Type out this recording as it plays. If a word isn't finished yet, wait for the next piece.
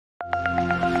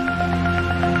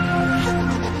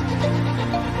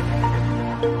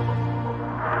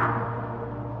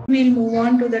We'll move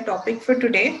on to the topic for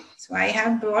today. So I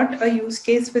have brought a use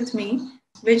case with me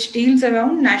which deals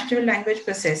around natural language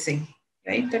processing,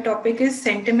 right? The topic is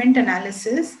sentiment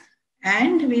analysis,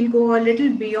 and we'll go a little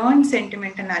beyond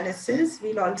sentiment analysis.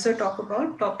 We'll also talk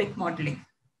about topic modeling,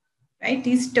 right?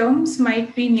 These terms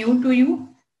might be new to you,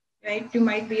 right? You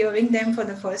might be hearing them for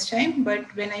the first time,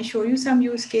 but when I show you some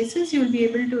use cases, you'll be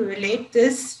able to relate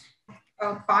this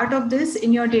part of this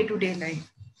in your day-to-day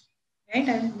life, right?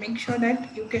 And make sure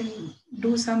that you can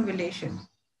do some relation.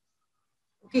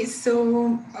 Okay,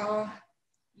 so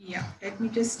yeah, let me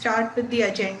just start with the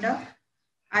agenda.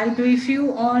 I'll brief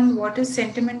you on what is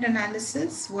sentiment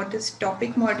analysis, what is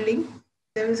topic modeling.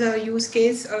 There was a use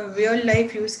case, a real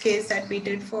life use case that we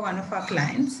did for one of our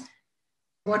clients.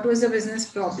 What was the business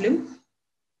problem?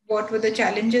 What were the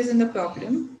challenges in the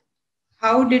problem?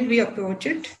 How did we approach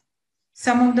it?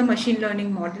 Some of the machine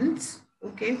learning models,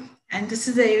 okay? And this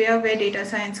is the area where data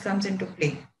science comes into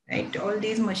play, right? All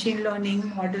these machine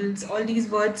learning models, all these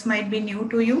words might be new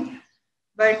to you,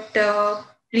 but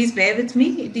please bear with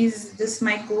me. This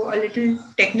might go a little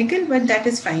technical, but that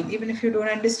is fine. Even if you don't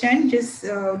understand, just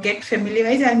get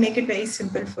familiarized. I'll make it very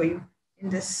simple for you in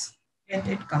this when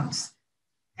it comes.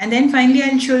 And then finally,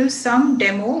 I'll show you some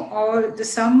demo or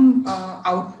some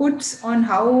outputs on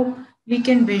how we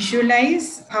can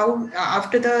visualize how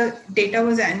after the data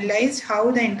was analyzed,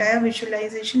 how the entire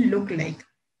visualization looked like.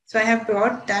 So I have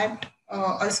brought that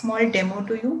a small demo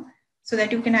to you so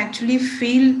that you can actually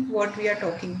feel what we are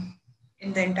talking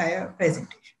in the entire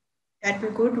presentation. That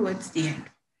will go towards the end,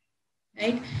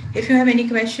 right? If you have any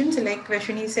questions, like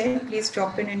Kveshini said, please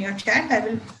drop in your chat. I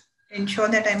will ensure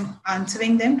that I'm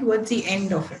answering them towards the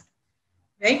end of it,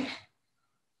 right?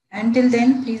 Until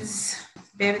then, please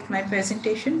bear with my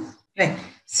presentation. Right.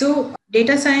 So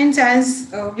data science,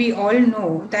 as we all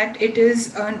know, that it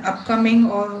is an upcoming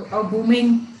or a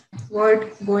booming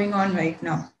word going on right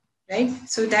now, right?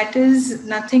 So that is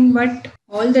nothing but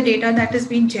all the data that is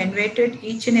being generated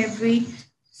each and every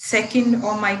second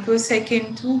or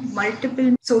microsecond through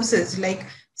multiple sources like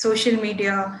social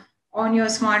media, on your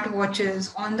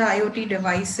smartwatches, on the IoT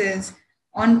devices,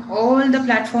 on all the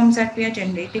platforms that we are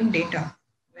generating data,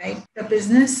 right? The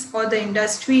business or the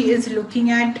industry is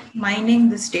looking at mining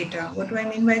this data. What do I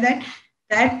mean by that?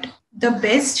 That the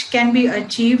best can be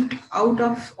achieved out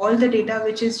of all the data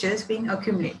which is just being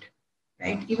accumulated,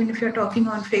 right? Even if you're talking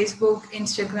on Facebook,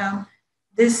 Instagram,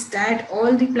 this, that,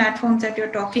 all the platforms that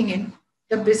you're talking in,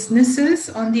 the businesses,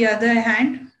 on the other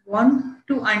hand, want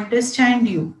to understand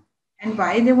you. And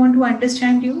why they want to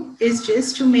understand you is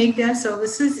just to make their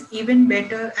services even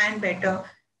better and better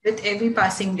with every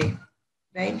passing day,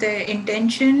 right? The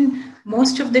intention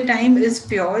most of the time is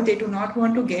pure. They do not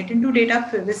want to get into data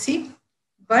privacy,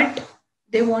 but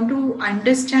they want to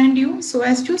understand you so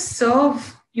as to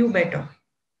serve you better,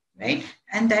 right?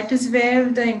 And that is where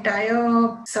the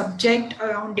entire subject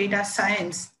around data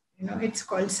science, it's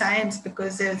called science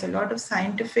because there's a lot of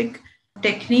scientific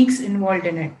techniques involved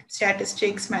in it.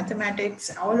 Statistics,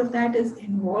 mathematics, all of that is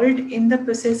involved in the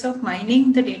process of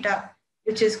mining the data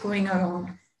which is going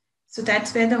around. So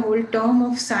that's where the whole term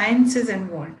of science is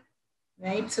involved,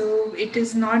 right? So it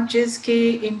is not just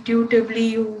intuitively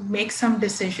you make some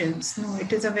decisions. No,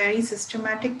 it is a very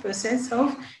systematic process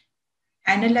of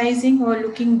analyzing or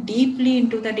looking deeply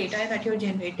into the data that you're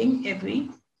generating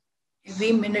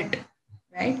every minute,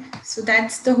 right? So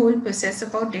that's the whole process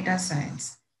about data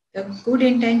science. The good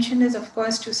intention is, of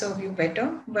course, to serve you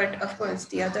better, but of course,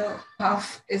 the other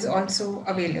half is also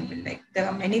available. Like there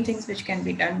are many things which can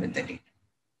be done with the data,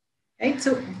 right?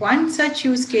 So one such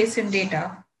use case in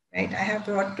data, right, I have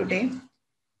brought today,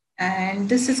 and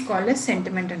this is called a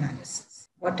sentiment analysis.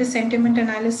 What is sentiment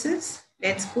analysis?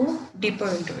 Let's go deeper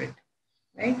into it,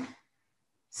 right?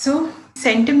 So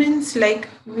sentiments, like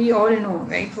we all know,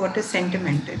 right? What is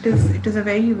sentiment? It is a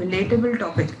very relatable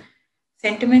topic.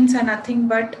 Sentiments are nothing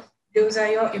but those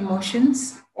are your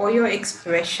emotions or your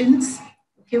expressions.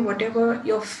 Okay, whatever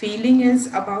your feeling is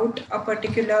about a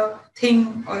particular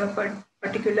thing or a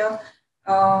particular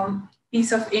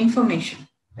piece of information,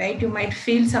 right? You might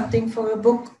feel something for a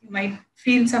book, you might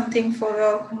feel something for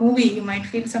a movie, you might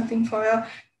feel something for a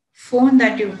phone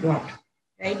that you brought,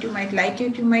 right? You might like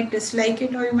it, you might dislike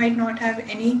it, or you might not have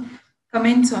any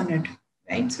comments on it,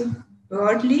 right? So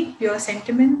broadly, your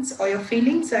sentiments or your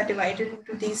feelings are divided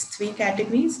into these three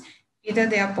categories. Either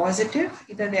they are positive,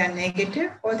 either they are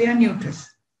negative, or they are neutral,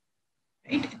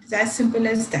 right? It's as simple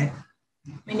as that.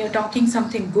 When you're talking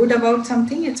something good about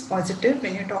something, it's positive.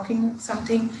 When you're talking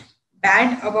something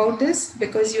bad about this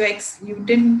because you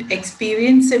didn't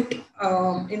experience it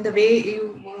in the way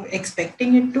you were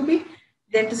expecting it to be,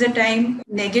 there is a time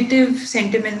negative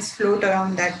sentiments float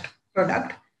around that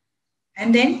product.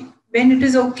 And then when it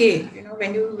is okay,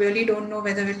 when you really don't know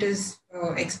whether it is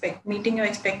meeting your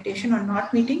expectation or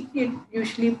not meeting, it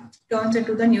usually turns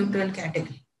into the neutral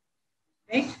category,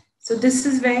 right? So this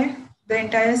is where the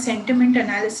entire sentiment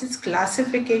analysis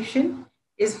classification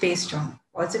is based on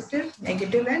positive,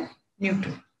 negative, and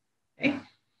neutral, right?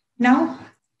 Now,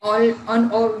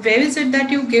 where is it that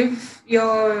you give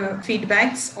your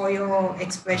feedbacks or your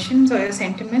expressions or your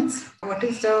sentiments? What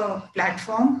is the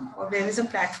platform, or where is the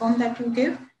platform that you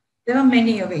give? There are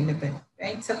many available,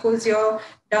 right? Suppose you're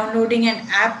downloading an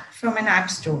app from an app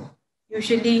store.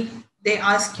 Usually they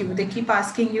keep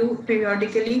asking you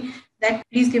periodically that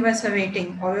please give us a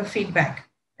rating or a feedback,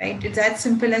 right? It's as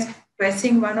simple as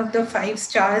pressing one of the 5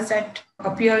 stars that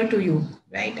appear to you,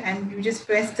 right? And you just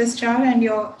press the star and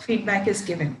your feedback is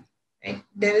given, right?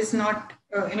 There is not,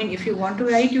 if you want to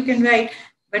write, you can write,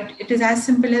 but it is as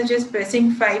simple as just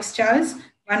pressing 5 stars,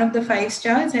 one of the 5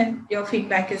 stars, and your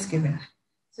feedback is given.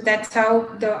 So that's how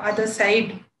the other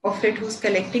side of it, who's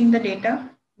collecting the data,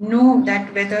 know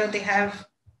that whether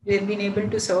they've been able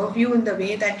to serve you in the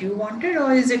way that you wanted,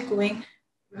 or is it going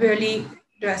really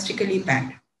drastically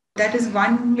bad. That is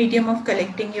one medium of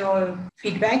collecting your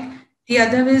feedback. The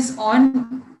other is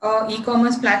on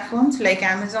e-commerce platforms like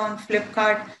Amazon,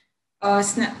 Flipkart,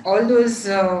 all those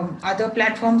other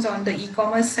platforms on the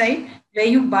e-commerce side, where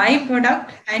you buy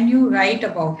product and you write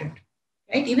about it,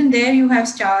 right? Even there you have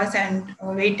stars and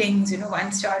ratings,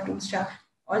 1 star, 2 star,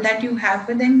 all that you have,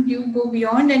 but then you go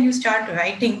beyond and you start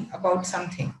writing about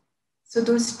something. So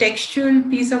those textual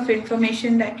piece of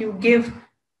information that you give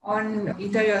on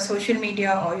either your social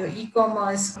media or your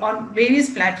e-commerce on various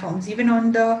platforms, even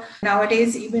on the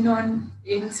nowadays, even on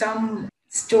in some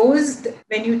stores,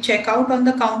 when you check out on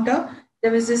the counter,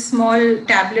 there is a small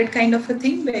tablet kind of a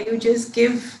thing where you just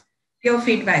give your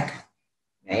feedback,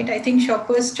 right? I think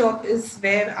Shopper's Stop is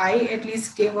where I at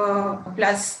least give a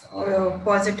plus or a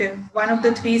positive, one of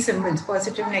the 3 symbols,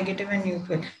 positive, negative, and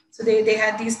neutral. So they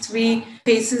had these 3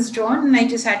 faces drawn, and I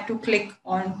just had to click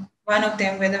on one of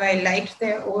them whether I liked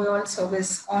their overall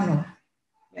service or no,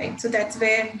 right? So that's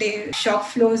where the shop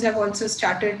floors have also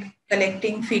started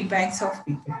collecting feedbacks of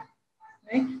people.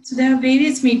 Right? So there are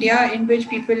various media in which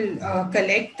people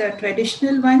collect. The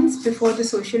traditional ones before the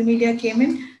social media came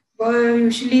in were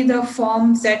usually the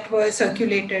forms that were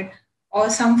circulated, or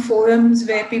some forums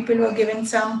where people were given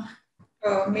some,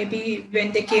 maybe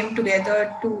when they came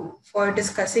together for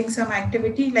discussing some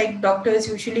activity. Like doctors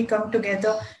usually come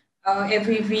together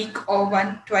every week or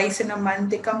twice in a month.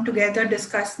 They come together,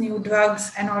 discuss new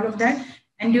drugs and all of that.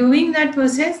 And during that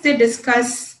process, they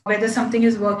discuss whether something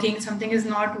is working, something is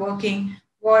not working,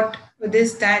 what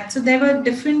this, that. So there were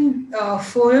different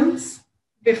forums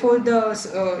before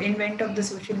the invent of the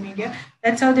social media.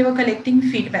 That's how they were collecting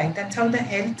feedback. That's how the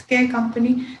healthcare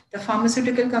company, the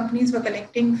pharmaceutical companies were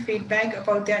collecting feedback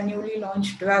about their newly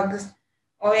launched drugs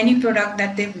or any product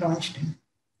that they've launched in.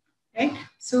 Right?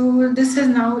 So this has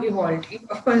now evolved.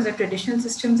 Of course, the traditional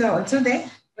systems are also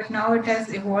there, but now it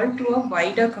has evolved to a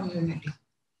wider community,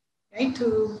 right?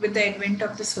 With the advent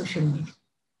of the social media.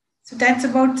 So that's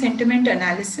about sentiment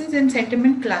analysis and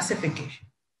sentiment classification.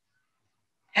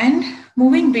 And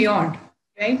moving beyond,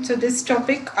 right? So this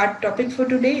topic, our topic for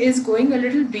today, is going a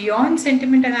little beyond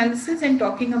sentiment analysis and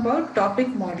talking about topic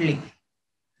modeling.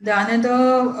 The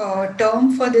another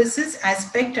term for this is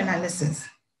aspect analysis.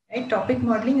 Right? Topic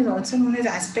modeling is also known as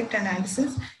aspect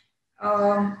analysis,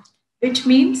 which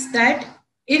means that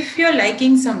if you're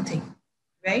liking something,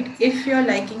 right? If you're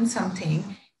liking something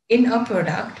in a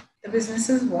product, the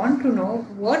businesses want to know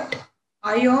what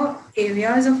are your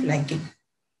areas of liking,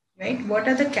 right? What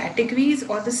are the categories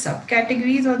or the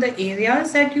subcategories or the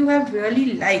areas that you have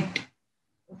really liked?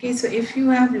 Okay, so if you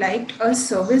have liked a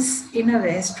service in a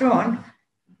restaurant,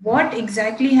 what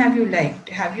exactly have you liked?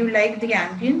 Have you liked the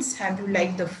ambience? Have you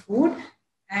liked the food?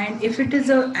 And if it is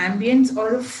a ambience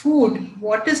or a food,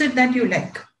 what is it that you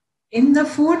like? In the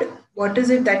food, what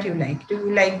is it that you like? Do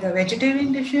you like the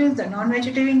vegetarian dishes, the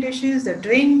non-vegetarian dishes, the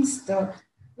drinks,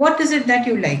 what is it that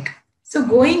you like? So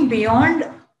going beyond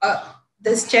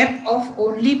the step of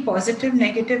only positive,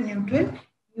 negative, neutral,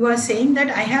 you are saying that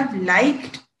I have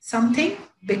liked something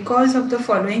because of the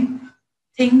following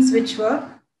things which were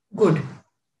good.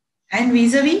 And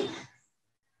vis-a-vis,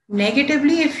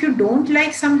 negatively, if you don't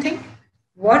like something,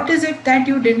 what is it that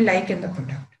you didn't like in the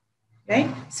product? Right?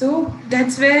 So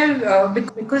that's where,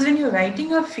 because when you're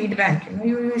writing a feedback,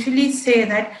 you usually say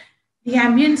that the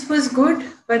ambience was good,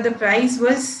 but the price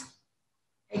was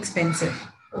expensive.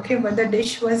 Okay, but the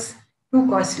dish was too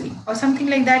costly, or something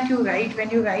like that. You write when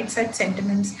you write such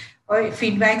sentiments or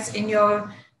feedbacks in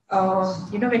your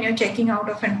when you're checking out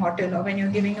of an hotel, or when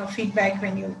you're giving a feedback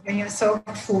when you're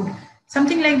served food,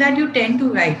 something like that, you tend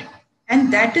to write.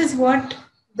 And that is what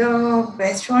the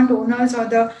restaurant owners or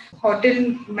the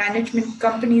hotel management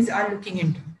companies are looking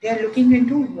into. They are looking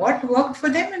into what worked for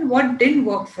them and what didn't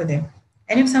work for them.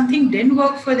 And if something didn't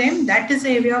work for them, that is the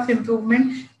area of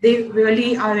improvement they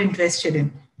really are interested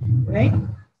in, right?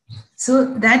 So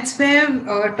that's where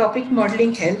topic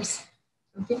modeling helps.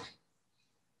 Okay,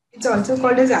 it's also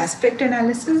called as aspect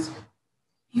analysis.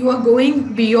 You are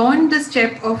going beyond the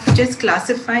step of just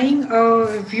classifying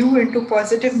a view into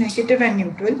positive, negative, and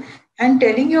neutral, and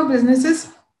telling your businesses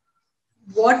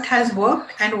what has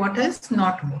worked and what has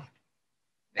not worked,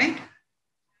 right?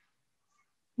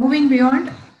 Moving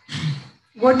beyond,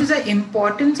 what is the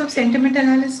importance of sentiment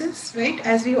analysis, right?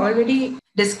 As we already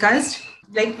discussed,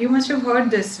 like you must have heard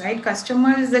this, right?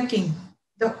 Customer is the king.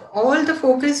 All the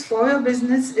focus for your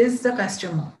business is the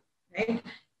customer, right?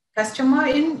 Customer,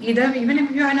 in either, even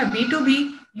if you're in a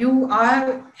B2B, you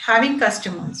are having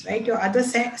customers, right? Your other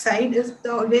side is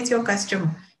always your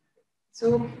customer.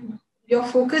 So your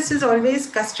focus is always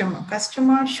customer.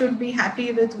 Customer should be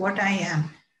happy with what I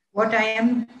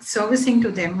am servicing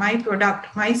to them, my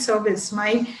product, my service,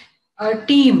 my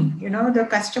team. The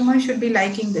customer should be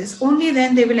liking this. Only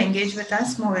then they will engage with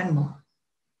us more and more,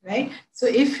 right? So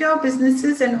if your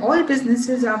businesses, and all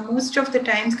businesses are most of the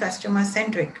times customer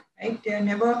centric, right? They are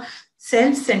never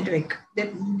self centric.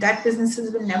 That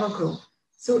businesses will never grow.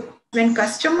 So when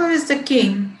customer is the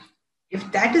king, if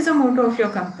that is a motto of your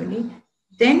company,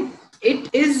 then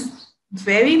it is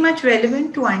very much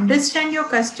relevant to understand your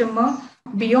customer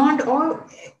beyond, or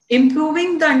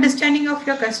improving the understanding of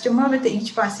your customer with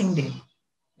each passing day,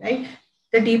 right?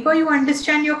 The deeper you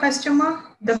understand your customer,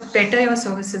 the better your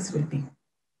services will be.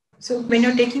 So when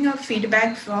you're taking a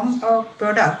feedback from a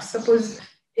product, suppose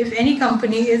if any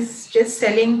company is just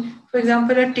selling, for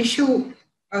example, a tissue,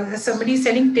 somebody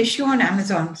selling tissue on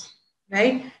Amazon,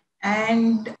 right?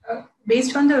 And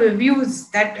based on the reviews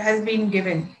that has been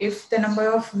given, if the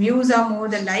number of views are more,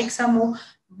 the likes are more,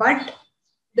 but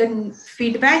the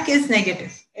feedback is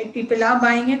negative, right? People are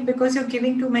buying it because you're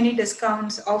giving too many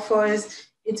discounts, offers,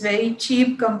 it's very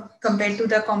cheap compared to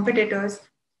the competitors,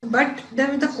 but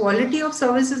the quality of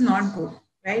service is not good,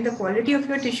 right? The quality of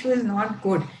your tissue is not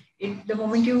good. The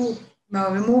moment you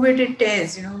remove it, it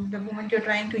tears. The moment you're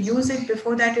trying to use it,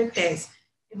 before that it tears.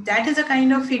 If that is the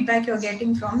kind of feedback you're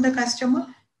getting from the customer,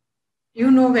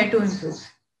 you know where to improve,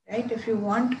 right? If you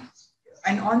want,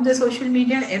 and on the social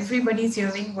media, everybody's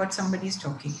hearing what somebody's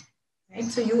talking, right?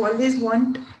 So you always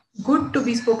want good to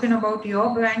be spoken about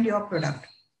your brand, your product,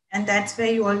 and that's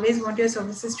where you always want your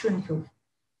services to improve.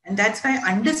 And that's why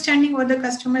understanding what the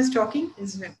customer is talking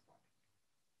is very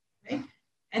important, right?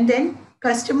 And then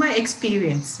customer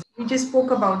experience. We just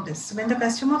spoke about this. When the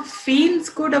customer feels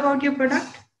good about your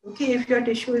product, okay, if your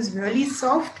tissue is really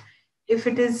soft, if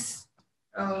it is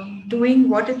doing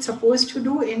what it's supposed to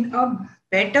do in a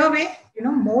better way,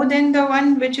 more than the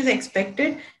one which is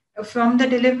expected from the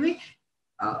delivery,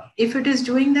 if it is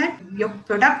doing that, your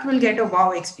product will get a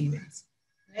wow experience,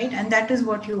 right? And that is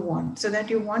what you want. So that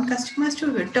you want customers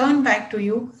to return back to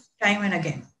you time and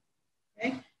again,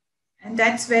 right? And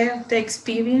that's where the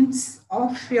experience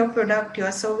of your product,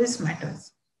 your service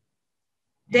matters.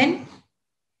 Then,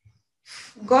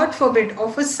 God forbid,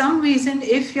 or for some reason,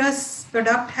 if your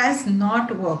product has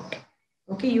not worked,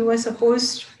 okay, you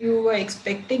were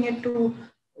expecting it to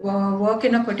work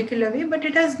in a particular way, but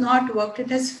it has not worked, it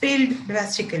has failed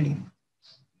drastically.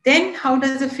 Then how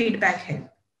does the feedback help?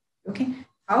 Okay,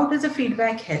 how does the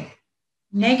feedback help?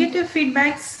 Negative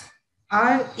feedbacks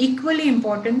are equally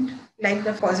important like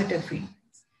the positive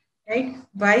feedbacks, right?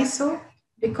 Why so?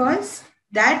 Because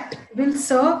that will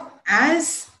serve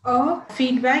as a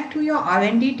feedback to your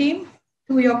R&D team,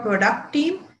 to your product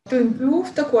team, to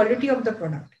improve the quality of the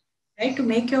product, right? To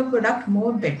make your product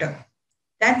more better.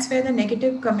 That's where the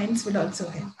negative comments will also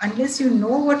help. Unless you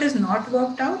know what is not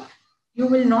worked out, you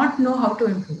will not know how to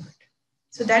improve it.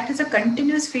 So that is a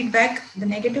continuous feedback. The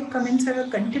negative comments are a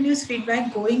continuous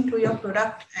feedback going to your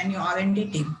product and your R&D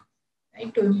team,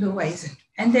 right, to improvise it.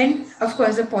 And then, of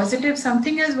course, the positive,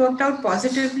 something has worked out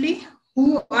positively.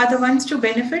 Who are the ones to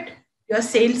benefit? Your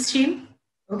sales team,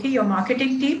 okay, your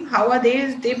marketing team. How are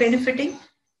they benefiting?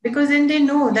 Because then they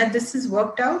know that this is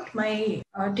worked out. My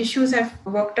tissues have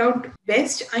worked out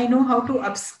best. I know how to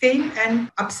upscale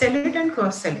and upsell it and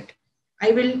cross sell it.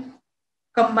 I will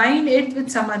combine it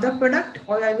with some other product,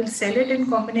 or I will sell it in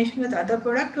combination with other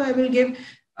product, or I will give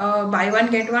buy one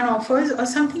get one offers or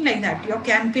something like that. Your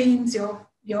campaigns,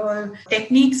 your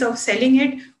techniques of selling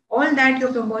it, all that,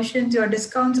 your promotions, your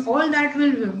discounts, all that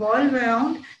will revolve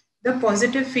around the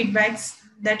positive feedbacks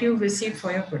that you receive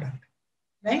for your product,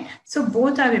 right? So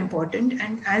both are important,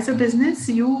 and as a business,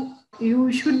 you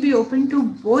should be open to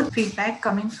both feedback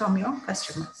coming from your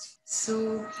customers.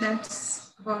 So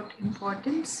that's about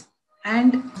importance.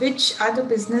 And which are the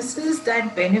businesses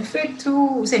that benefit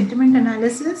through sentiment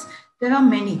analysis? There are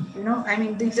many, I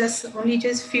mean, these are only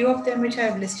just few of them which I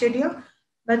have listed here,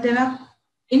 but there are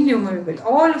innumerable.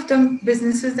 All of the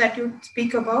businesses that you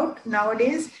speak about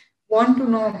nowadays want to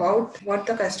know about what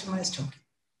the customer is talking.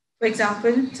 For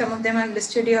example, some of them are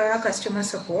listed here are customer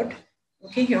support,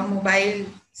 okay, your mobile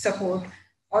support,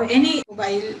 or any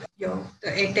mobile, the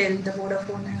Airtel, the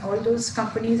Vodafone, and all those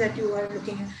companies that you are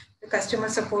looking at, the customer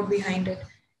support behind it.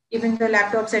 Even the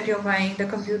laptops that you're buying, the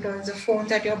computers, the phones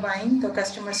that you're buying, the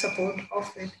customer support of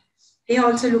it. They're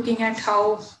also looking at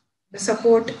how the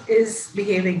support is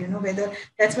behaving, whether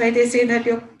that's why they say that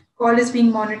your call is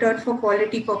being monitored for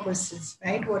quality purposes,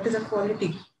 right? What is the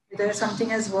quality? Whether something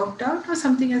has worked out or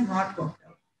something has not worked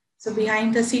out. So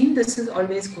behind the scene, this is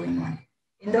always going on.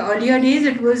 In the earlier days,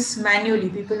 it was manually.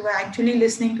 People were actually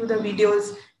listening to the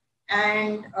videos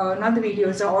and not the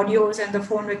videos, the audios and the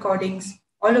phone recordings,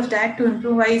 all of that to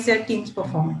improvise their team's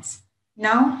performance.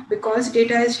 Now, because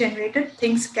data is generated,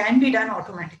 things can be done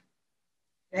automatically,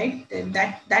 right?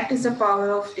 That is the power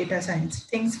of data science.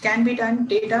 Things can be done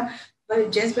data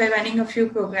just by running a few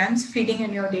programs, feeding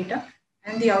in your data,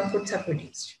 and the outputs are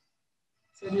produced.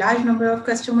 So large number of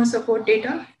customer support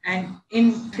data, and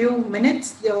in few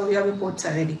minutes, your reports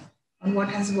are ready on what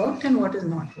has worked and what has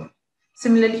not worked.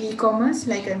 Similarly, e-commerce,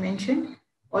 like I mentioned,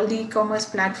 all the e-commerce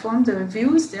platforms, the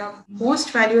reviews, they are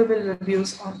most valuable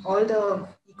reviews on all the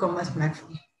e-commerce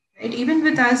platforms. Right? Even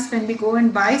with us, when we go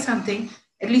and buy something,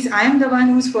 at least I am the one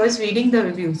who's first reading the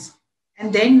reviews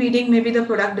and then reading maybe the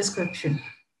product description.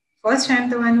 First, I'm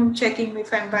the one who's checking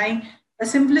if I'm buying the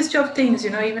simplest of things,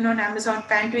 even on Amazon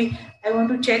Pantry, I want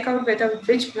to check out whether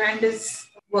which brand is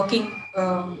working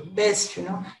best,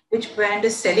 which brand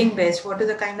is selling best, what is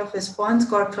the kind of response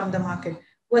got from the market,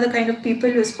 who are the kind of people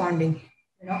responding,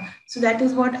 So that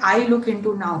is what I look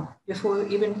into now before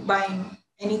even buying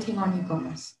anything on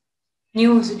e-commerce.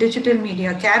 News, digital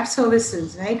media, cab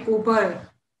services, right? Uber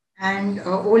and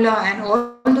Ola and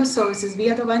all those services.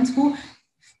 We are the ones who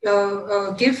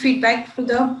give feedback to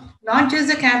the not just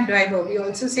the cab driver. We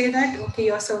also say that okay,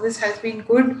 your service has been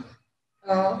good,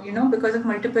 because of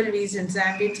multiple reasons. The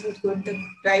ambience was good, the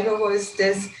driver was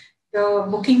this, the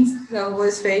booking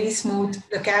was very smooth,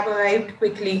 the cab arrived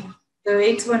quickly, the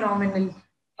rates were nominal,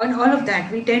 and all of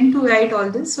that. We tend to write all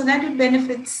this so that it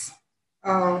benefits,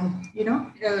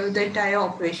 the entire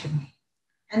operation.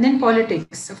 And then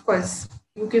politics, of course.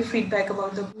 You give feedback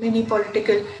about the many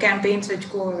political campaigns which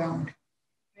go around,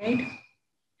 right?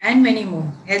 And many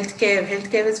more. Healthcare.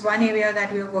 Healthcare is one area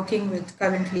that we are working with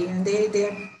currently, and they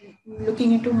are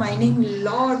looking into mining a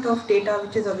lot of data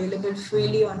which is available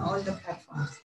freely on all the platforms.